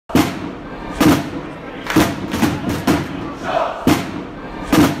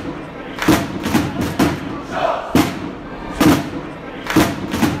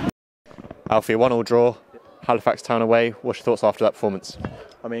Alfie, 1-1 draw, Halifax Town away. What's your thoughts after that performance?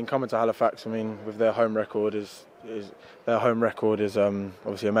 I mean, coming to Halifax, with their home record is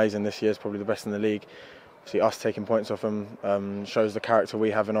obviously amazing this year. It's probably the best in the league. Obviously, us taking points off them shows the character we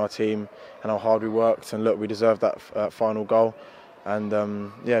have in our team and how hard we worked. And look, we deserved that final goal. And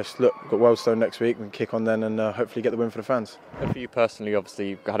look, we've got Wealdstone next week. We can kick on then and hopefully get the win for the fans. And for you personally,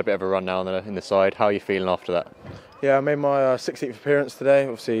 obviously, you've had a bit of a run now in the side. How are you feeling after that? Yeah, I made my 16th appearance today.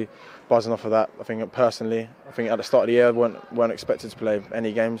 Obviously, buzzing off of that. I think at the start of the year, I weren't expected to play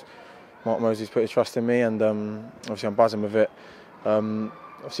any games. Mark Mosley's put his trust in me, and obviously I'm buzzing with it.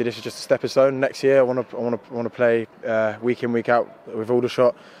 Obviously, this is just a stepping stone. Next year, I want to play week in, week out with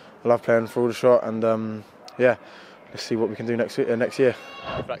Aldershot. I love playing for Aldershot, and let's see what we can do next year.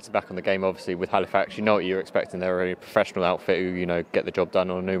 Reflecting back on the game, obviously with Halifax, you know what you were expecting. They're a professional outfit who get the job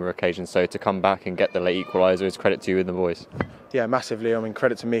done on numerous occasions. So to come back and get the late equaliser is credit to you and the boys. Yeah, massively. I mean,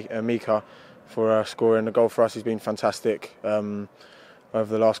 credit to Mika for scoring the goal for us. He's been fantastic over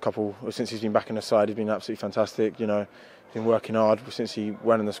the last since he's been back in the side. He's been absolutely fantastic. He's been working hard since he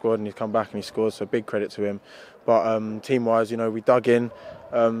went in the squad and he's come back and he scored. So big credit to him. But team-wise, we dug in.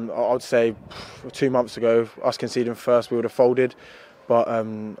 I'd say 2 months ago, us conceding first, we would have folded. But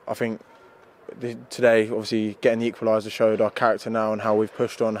I think today, obviously, getting the equaliser showed our character now and how we've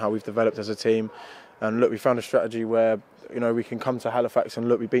pushed on, how we've developed as a team. And look, we found a strategy where we can come to Halifax and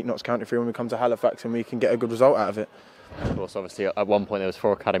look, we beat Notts County 3 when we come to Halifax and we can get a good result out of it. Of course, obviously, at one point there was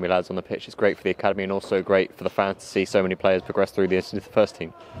 4 academy lads on the pitch. It's great for the academy and also great for the fans to see so many players progress through the first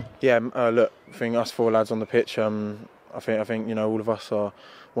team. Yeah, look, I think us 4 lads on the pitch. I think all of us are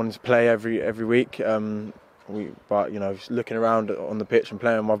wanting to play every week. But looking around on the pitch and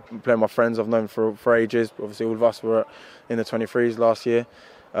playing my friends I've known for ages. Obviously, all of us were in the 23s last year.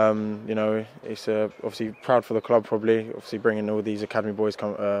 It's obviously proud for the club. Probably, obviously, bringing all these academy boys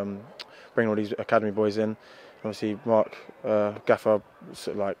in. Obviously, Mark Gaffer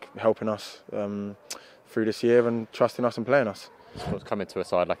helping us through this year and trusting us and playing us. Coming to a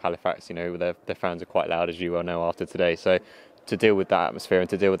side like Halifax, their fans are quite loud, as you well know after today. So to deal with that atmosphere and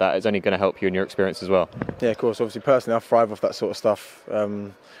to deal with that is only going to help you in your experience as well. Yeah, of course. Obviously, personally, I thrive off that sort of stuff. If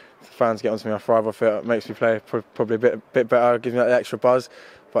the fans get onto me, I thrive off it. It makes me play probably a bit better, gives me that extra buzz.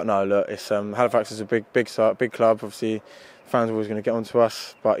 But no, look, it's Halifax is a big club. Obviously, fans are always going to get onto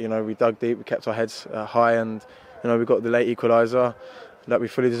us. But we dug deep, we kept our heads high, and we got the late equaliser that we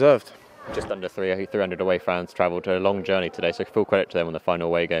fully deserved. Just under 300 away fans travelled a long journey today, so full credit to them on the final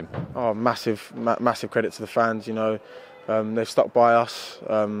away game. Oh, massive credit to the fans. They've stuck by us,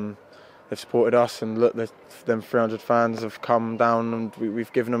 they've supported us, and look, them 300 fans have come down, and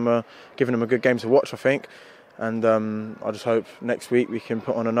we've given them a good game to watch, I think. And I just hope next week we can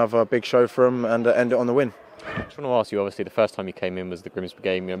put on another big show for them and end it on the win. I just want to ask you, obviously the first time you came in was the Grimsby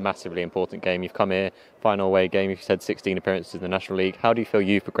game, a massively important game. You've come here, final away game, you've said 16 appearances in the National League. How do you feel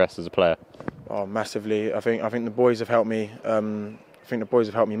you've progressed as a player? Oh, massively. I think the boys have helped me.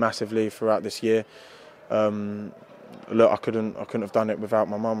 Massively throughout this year. Look, I couldn't have done it without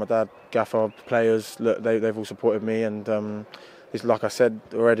my mum, my dad, Gaffer, players. Look, they've all supported me, and it's like I said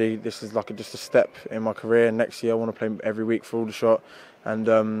already. This is just a step in my career. Next year, I want to play every week for Aldershot and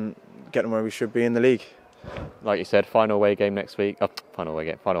get them where we should be in the league. Like you said, final away game next week.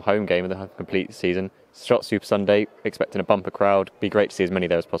 Final home game of the complete season. Shot Super Sunday, expecting a bumper crowd. Be great to see as many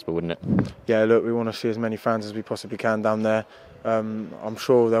there as possible, wouldn't it? Yeah, look, we want to see as many fans as we possibly can down there. I'm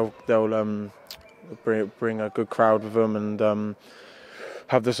sure they'll bring a good crowd with them and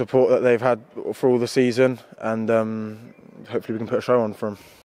have the support that they've had for all the season, and hopefully we can put a show on for them.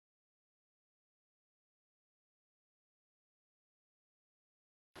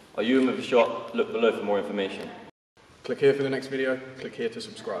 Are you in with a shot? Look below for more information. Click here for the next video, click here to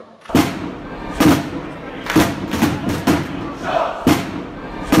subscribe.